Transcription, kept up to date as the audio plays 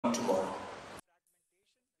tomorrow.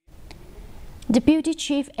 Deputy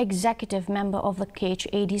Chief Executive Member of the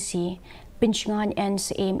KHADC, Pinchngan N.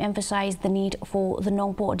 Saim, emphasized the need for the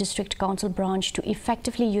Nongpoh District Council branch to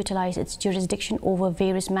effectively utilize its jurisdiction over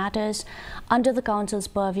various matters under the council's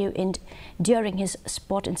purview during his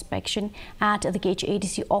spot inspection at the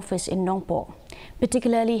KHADC office in Nongpoh.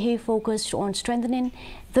 Particularly, he focused on strengthening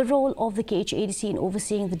the role of the KHADC in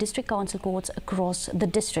overseeing the district council courts across the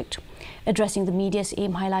district. Addressing the media,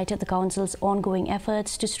 Saim highlighted the council's ongoing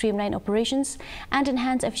efforts to streamline operations and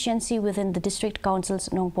enhance efficiency within the district council's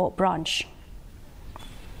Nongpoh branch.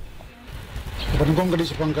 Banggong kali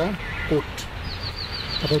sepangka court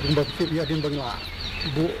atau bumba fikir dia adin bangla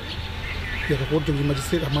ibu ya court dengan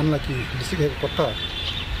magistrate aman lagi district kota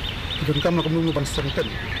itu kam nak menunggu ban senten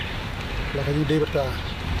lagi dia berta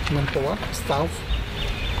manpower staff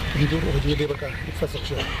itu orang dia berta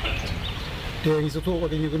infrastructure dia itu tu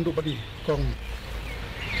orang yang genduk badi kong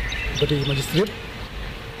badi magistrate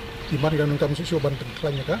di mana dan untuk masuk banten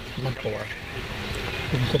klanya ka manpower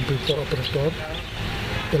komputer operator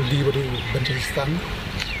LD beri Banjaristan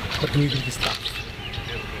berdui di staff.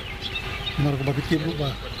 Mereka berpikir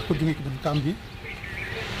bahawa kunjungi kebun kami,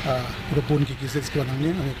 udah pun kikis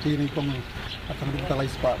sekarangnya, aku ini pun akan dibuka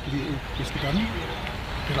lagi sebab di istiqan.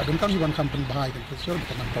 Kalau dengan kami bukan kampen bahaya kan, khususnya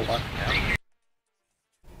bukan manpower.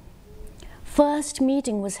 First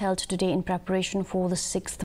meeting was held today in preparation for the 6th